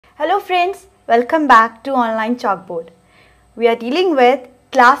Hello friends, welcome back to online Chalkboard. We are dealing with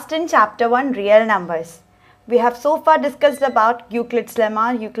class 10 chapter 1 real numbers. We have so far discussed about Euclid's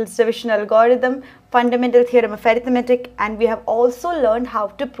lemma, Euclid's division algorithm, fundamental theorem of arithmetic, and we have also learned how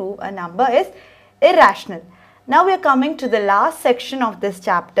to prove a number is irrational. Now we are coming to the last section of this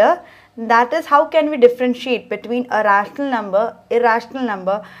chapter, that is how can we differentiate between a rational number, irrational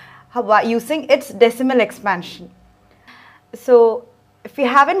number using its decimal expansion. So if you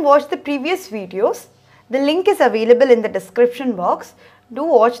haven't watched the previous videos, the link is available in the description box. Do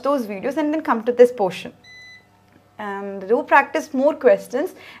watch those videos and then come to this portion. And do practice more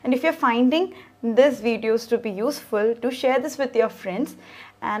questions, and if you're finding these videos to be useful, do share this with your friends.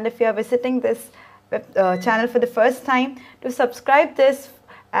 And if you are visiting this channel for the first time, do subscribe this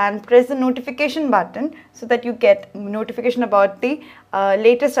and press the notification button so that you get notification about the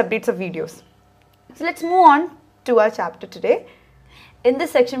latest updates of videos. So let's move on to our chapter today. In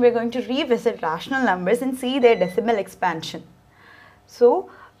this section, we are going to revisit rational numbers and see their decimal expansion. So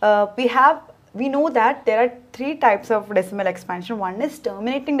we know that there are three types of decimal expansion. One is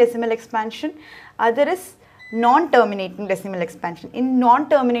terminating decimal expansion, other is non-terminating decimal expansion. In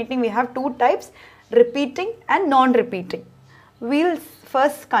non-terminating, we have two types, repeating and non-repeating. We'll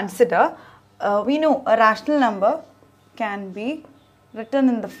first consider, we know a rational number can be written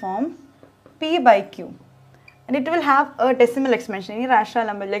in the form p by q. And it will have a decimal expansion. Any rational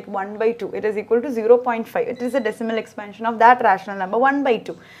number like 1 by 2, it is equal to 0.5. It is a decimal expansion of that rational number 1 by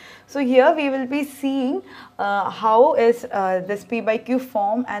 2. So here we will be seeing how is this p by q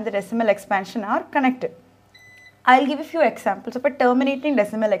form and the decimal expansion are connected. I'll give a few examples of a terminating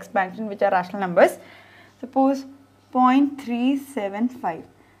decimal expansion which are rational numbers. Suppose 0.375.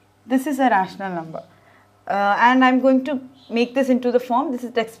 This is a rational number. And I'm going to make this into the form, this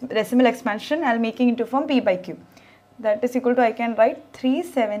is decimal expansion, I'll making into form p by q. That is equal to, I can write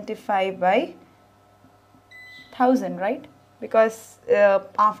 375 by 1000, right? Because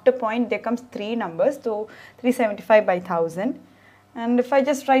after point there comes three numbers, so 375 by 1000. And if I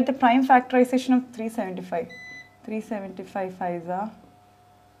just write the prime factorization of 375, 375 5s are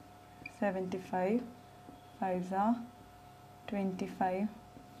 75, 5s are 25,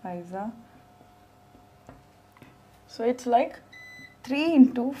 5s are. So it's like 3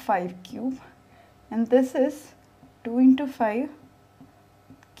 into 5 cube, and this is 2 into 5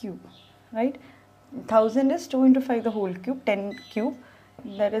 cube, right? 1000 is 2 into 5 the whole cube, 10 cube.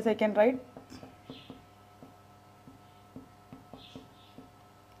 That is, I can write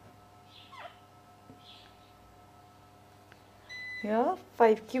here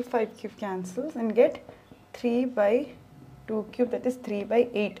 5 cube cancels and get 3 by 2 cube, that is 3 by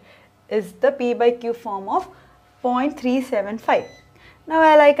 8 is the p by q form of 0.375. Now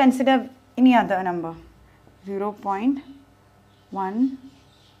while I consider any other number,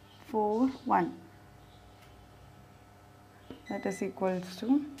 0.141, that is equals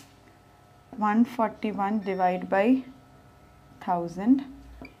to 141 divided by 1000,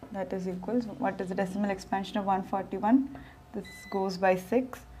 that is equals, what is the decimal expansion of 141? This goes by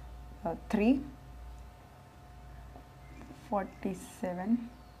 6, 3, 47.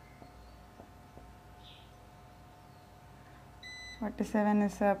 47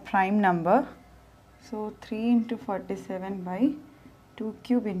 is a prime number, so 3 into 47 by 2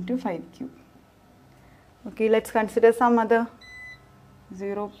 cube into 5 cube. Okay, let's consider some other.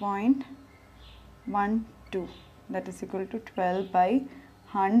 0.12, that is equal to 12 by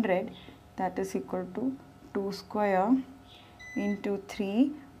 100, that is equal to 2 square into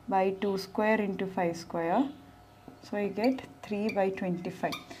 3 by 2 square into 5 square. So I get 3 by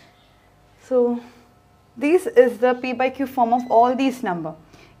 25. So this is the p by q form of all these numbers.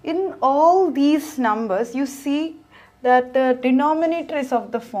 In all these numbers, you see that the denominator is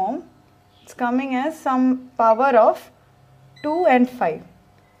of the form, it's coming as some power of 2 and 5.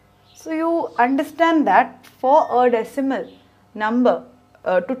 So you understand that for a decimal number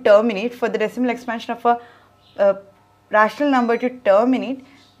to terminate, for the decimal expansion of a rational number to terminate,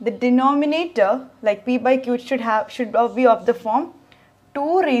 the denominator like p by q should be of the form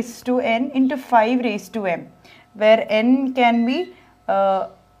 2 raised to n into 5 raised to m, where n can be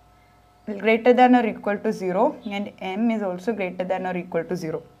greater than or equal to 0 and m is also greater than or equal to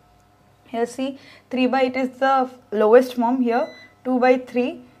 0. Here see 3 by 8 is the lowest form, here 2 by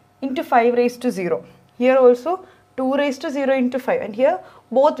 3 into 5 raised to 0. Here also 2 raised to 0 into 5, and here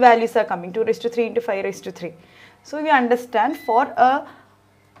both values are coming, 2 raised to 3 into 5 raised to 3. So we understand for a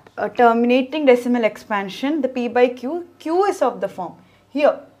terminating decimal expansion, the p by q is of the form.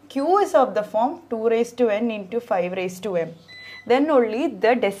 Here q is of the form 2 raised to n into 5 raised to m. Then only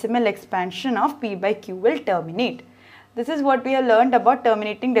the decimal expansion of p by q will terminate. This is what we have learned about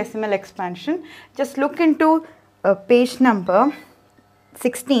terminating decimal expansion. Just look into page number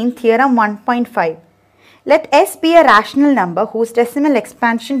 16, theorem 1.5. Let S be a rational number whose decimal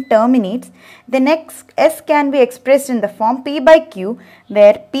expansion terminates. Then S can be expressed in the form P by Q,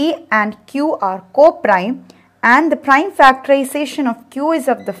 where P and Q are co-prime, and the prime factorization of Q is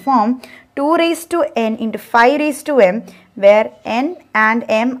of the form 2 raised to n into 5 raised to m, where n and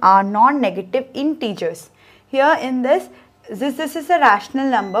m are non-negative integers. Here in this is a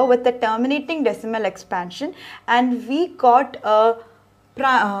rational number with a terminating decimal expansion, and we got a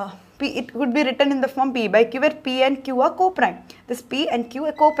it would be written in the form P by Q, where P and Q are co-prime. This P and Q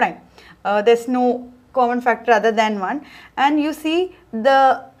are co-prime. There's no common factor other than 1. And you see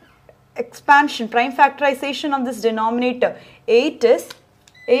the expansion, prime factorization of this denominator. 8 is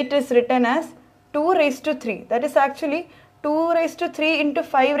written as 2 raised to 3. That is actually 2 raised to 3 into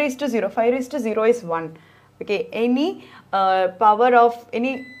 5 raised to 0. 5 raised to 0 is 1. Okay, any power of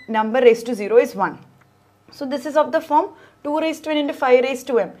any number raised to 0 is 1. So this is of the form 2 raised to n into 5 raised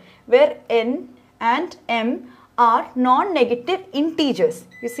to m, where n and m are non-negative integers.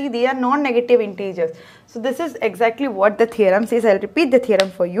 You see, they are non-negative integers. So this is exactly what the theorem says. I'll repeat the theorem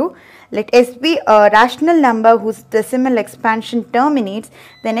for you. Let S be a rational number whose decimal expansion terminates.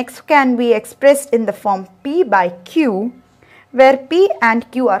 Then X can be expressed in the form P by Q, where P and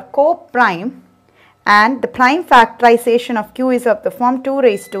Q are co-prime, and the prime factorization of Q is of the form 2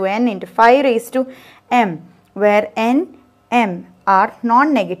 raised to n into 5 raised to m, where n, m are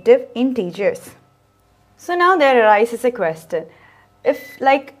non-negative integers. So now there arises a question. If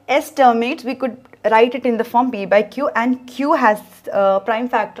like S terminates, we could write it in the form P by Q, and Q has prime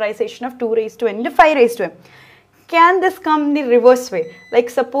factorization of 2 raised to n into 5 raised to m. Can this come the reverse way? Like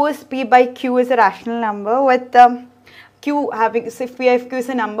suppose P by Q is a rational number with Q having, if P of Q is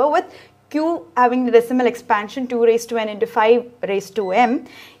a number with Q having the decimal expansion 2 raised to n into 5 raised to m,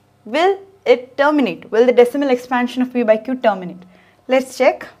 will it terminate? Will the decimal expansion of P by Q terminate? Let's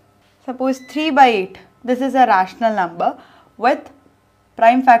check. Suppose 3 by 8. This is a rational number with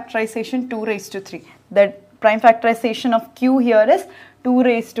prime factorization 2 raised to 3. The prime factorization of Q here is 2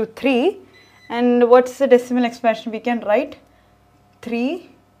 raised to 3. And what's the decimal expansion? We can write 3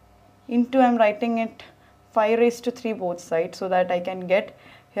 into, I'm writing it 5 raised to 3 both sides, so that I can get,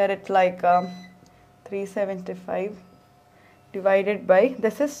 here it's like 375 divided by,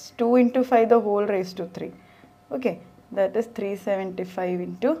 this is 2 into 5 the whole raised to 3. Okay, that is 375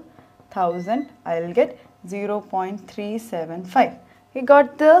 into 1000. I will get 0.375. We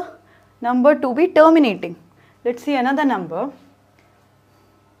got the number to be terminating. Let's see another number.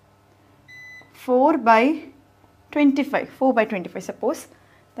 4 by 25. 4 by 25 suppose.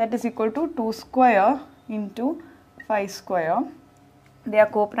 That is equal to 2 square into 5 square. They are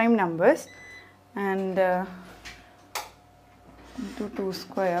co-prime numbers, and into 2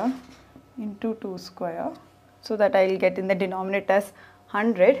 square into 2 square, so that I will get in the denominator as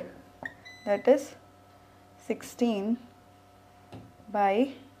 100, that is 16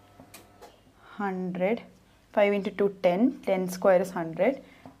 by 100, 5 into 2 10, 10 square is 100,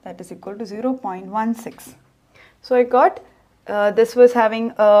 that is equal to 0.16. So I got this was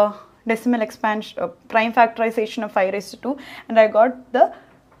having a decimal expansion, prime factorization of 5 raised to 2, and I got the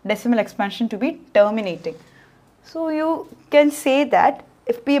decimal expansion to be terminating. So you can say that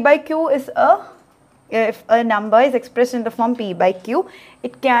if P by Q is if a number is expressed in the form P by Q,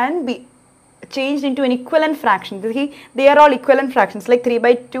 it can be changed into an equivalent fraction. They are all equivalent fractions, like 3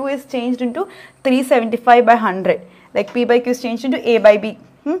 by 2 is changed into 375 by 100, like P by Q is changed into A by B,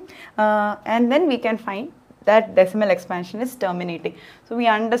 and then we can find that decimal expansion is terminating. So we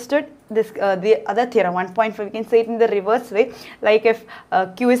understood this the other theorem 1.5. We can say it in the reverse way, like if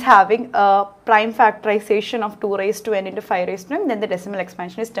Q is having a prime factorization of 2 raised to n into 5 raised to m, then the decimal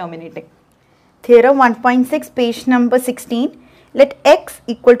expansion is terminating. Theorem 1.6, page number 16. Let X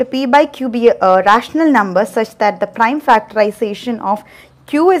equal to P by Q be a rational number such that the prime factorization of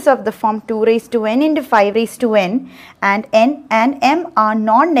Q is of the form 2 raised to n into 5 raised to n, and n and m are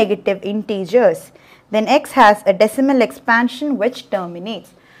non-negative integers. Then X has a decimal expansion which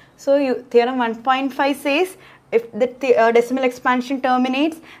terminates. So theorem 1.5 says if the decimal expansion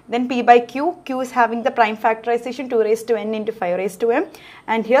terminates, then P by Q, Q is having the prime factorization 2 raised to n into 5 raised to m.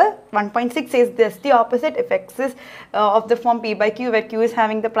 And here 1.6 says this, the opposite. If X is of the form P by Q, where Q is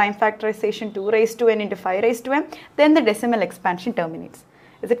having the prime factorization 2 raised to n into 5 raised to m, then the decimal expansion terminates.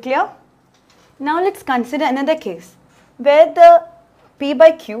 Is it clear? Now let's consider another case where the P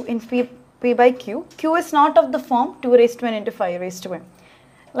by Q in P by Q, Q is not of the form 2 raised to n into 5 raised to m.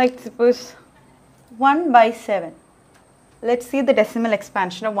 Like suppose 1 by 7. Let's see the decimal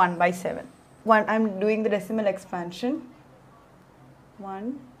expansion of 1 by 7. I'm doing the decimal expansion.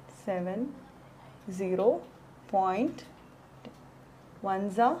 170.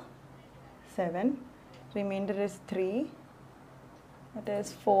 Ones are 7. Remainder is 3. That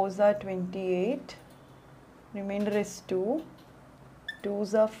is 4s are 28. Remainder is 2.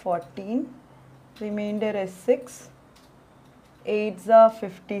 2s are 14. Remainder is 6. 8s are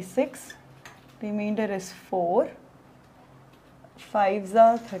 56. Remainder is 4. 5s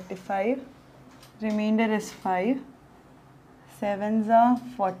are 35. Remainder is 5. 7s are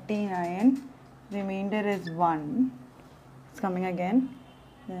 49. Remainder is 1. It's coming again.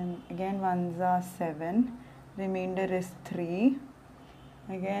 Then again 1s are 7. Remainder is 3.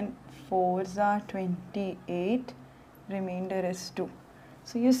 Again 4s are 28. Remainder is 2.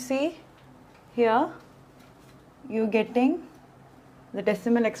 So you see here you're getting the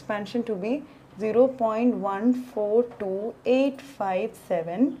decimal expansion to be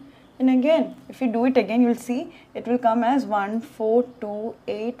 0.142857, and again if you do it again, you'll see it will come as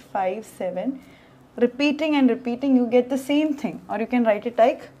 142857. Repeating and repeating, you get the same thing, or you can write it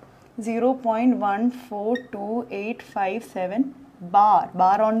like 0.142857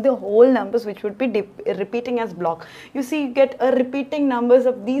 bar on the whole numbers, which would be repeating as block. You see, you get a repeating numbers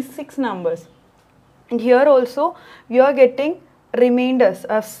of these 6 numbers, and here also you are getting remainders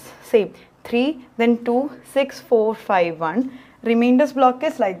of same 3, then 2, 6, 4, 5, 1. Remainders block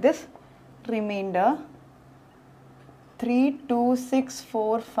is like this: remainder 3, 2, 6,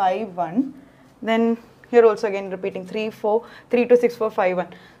 4, 5, 1. Then here also again repeating 3, 2, 6, 4, 5, 1.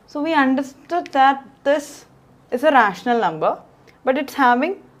 So we understood that this is a rational number, but it's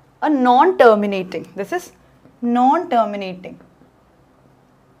having a non-terminating. This is non-terminating.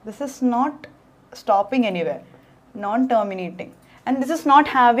 This is not stopping anywhere. Non-terminating. And this is not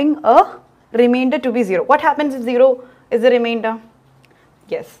having a remainder to be 0. What happens if 0 is the remainder?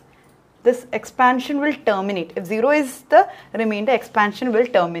 Yes, this expansion will terminate. If 0 is the remainder, expansion will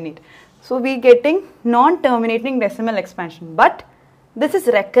terminate. So we are getting non-terminating decimal expansion, but this is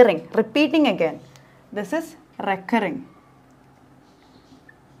recurring, repeating again. This is recurring.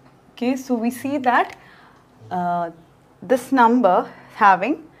 Okay, so we see that this number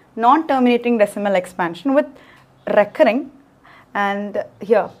having non-terminating decimal expansion with recurring, and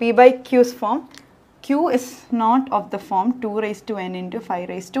here p by q's form. Q is not of the form 2 raised to n into 5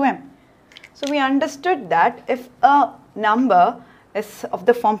 raised to m. So we understood that if a number is of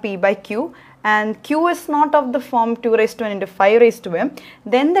the form p by q and q is not of the form 2 raised to n into 5 raised to m,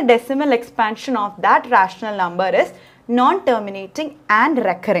 then the decimal expansion of that rational number is non-terminating and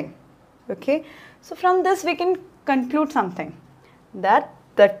recurring. Okay, so from this we can conclude something, that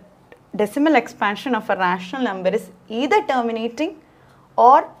the decimal expansion of a rational number is either terminating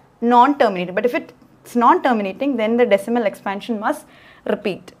or non-terminating. But if it's non-terminating, then the decimal expansion must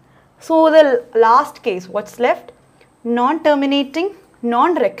repeat. So the last case, what's left? Non-terminating,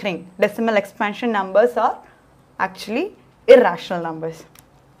 non-recurring decimal expansion numbers are actually irrational numbers.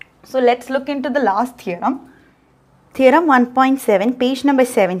 So let's look into the last theorem. Theorem 1.7, page number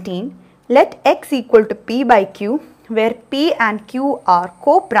 17. Let x equal to p by q, where p and q are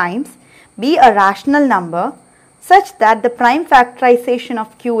co-primes, be a rational number such that the prime factorization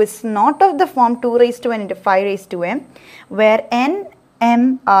of q is not of the form 2 raised to n into 5 raised to m, where n,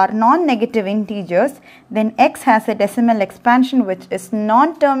 m are non-negative integers, then x has a decimal expansion which is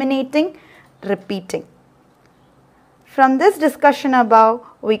non-terminating, repeating. From this discussion above,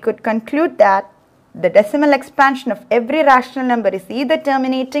 we could conclude that the decimal expansion of every rational number is either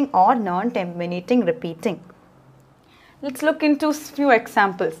terminating or non-terminating, repeating. Let's look into few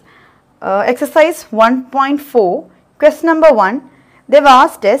examples. Exercise 1.4, question number 1. They've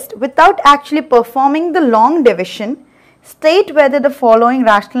asked us, without actually performing the long division, state whether the following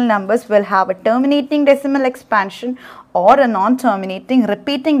rational numbers will have a terminating decimal expansion or a non-terminating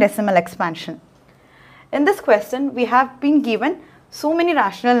repeating decimal expansion. In this question, we have been given so many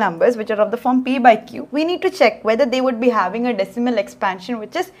rational numbers which are of the form p by q. We need to check whether they would be having a decimal expansion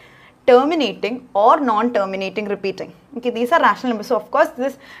which is terminating or non-terminating, repeating. Okay, these are rational numbers. So of course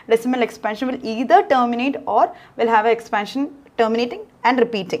this decimal expansion will either terminate or will have an expansion terminating and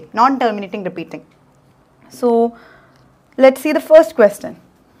repeating, non-terminating, repeating. So let's see the first question.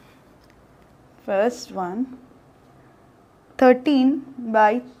 First one, 13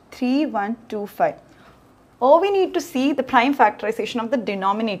 by 3125. Or we need to see the prime factorization of the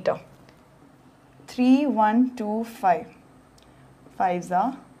denominator. 3125. 5s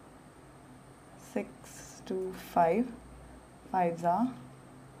are 6 to 5. 5s are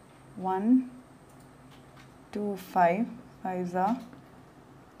 1 2 5. 5s are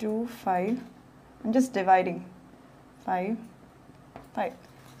 2 5. I'm just dividing 5 5.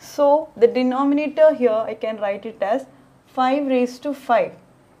 So the denominator here I can write it as 5 raised to 5.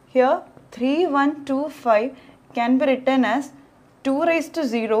 Here 3125 can be written as 2 raised to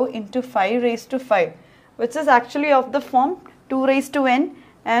 0 into 5 raised to 5, which is actually of the form 2 raised to n,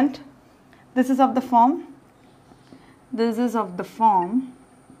 and this is of the form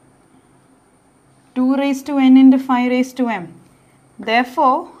 2 raised to n into 5 raised to m.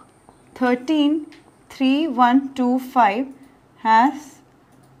 Therefore 133125 has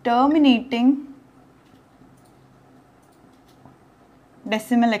terminating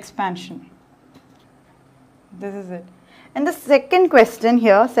decimal expansion. This is it. And the second question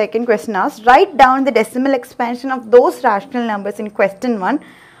asks, write down the decimal expansion of those rational numbers in question 1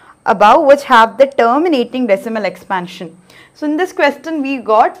 above which have the terminating decimal expansion. So in this question we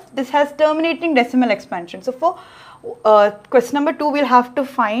got this has terminating decimal expansion. So for question number 2 we'll have to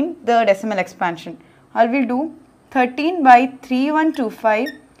find the decimal expansion. I will do 13 by 3125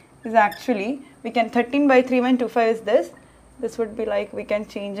 is actually, 13 by 3125 is this would be like, we can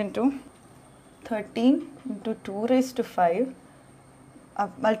change into 13 into 2 raised to 5,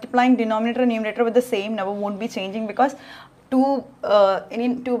 multiplying denominator and numerator with the same number won't be changing because 2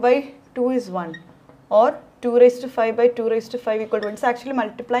 by 2 is 1, or 2 raised to 5 by 2 raised to 5 equal to 1. It's actually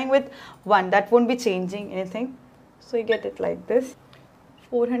multiplying with 1, that won't be changing anything. So you get it like this,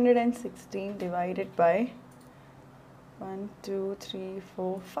 416 divided by 1, 2, 3,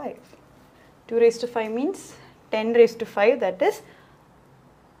 4, 5. 2 raised to 5 means 10 raised to 5, that is,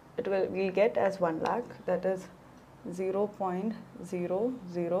 we'll get as 1 lakh, that is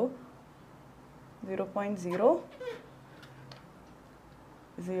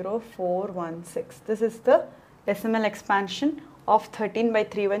 0.00416. This is the decimal expansion of 13 by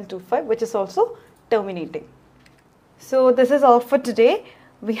 3125, which is also terminating. So this is all for today.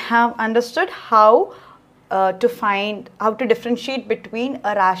 We have understood how to differentiate between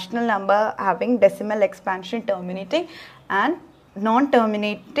a rational number having decimal expansion terminating and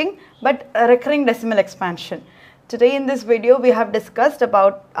non-terminating but a recurring decimal expansion. Today in this video we have discussed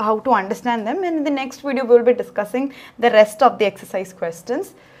about how to understand them, and in the next video we will be discussing the rest of the exercise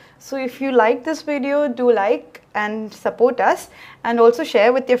questions. So if you like this video, do like and support us, and also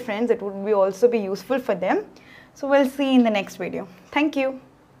share with your friends. It would also be useful for them. So we'll see you in the next video. Thank you.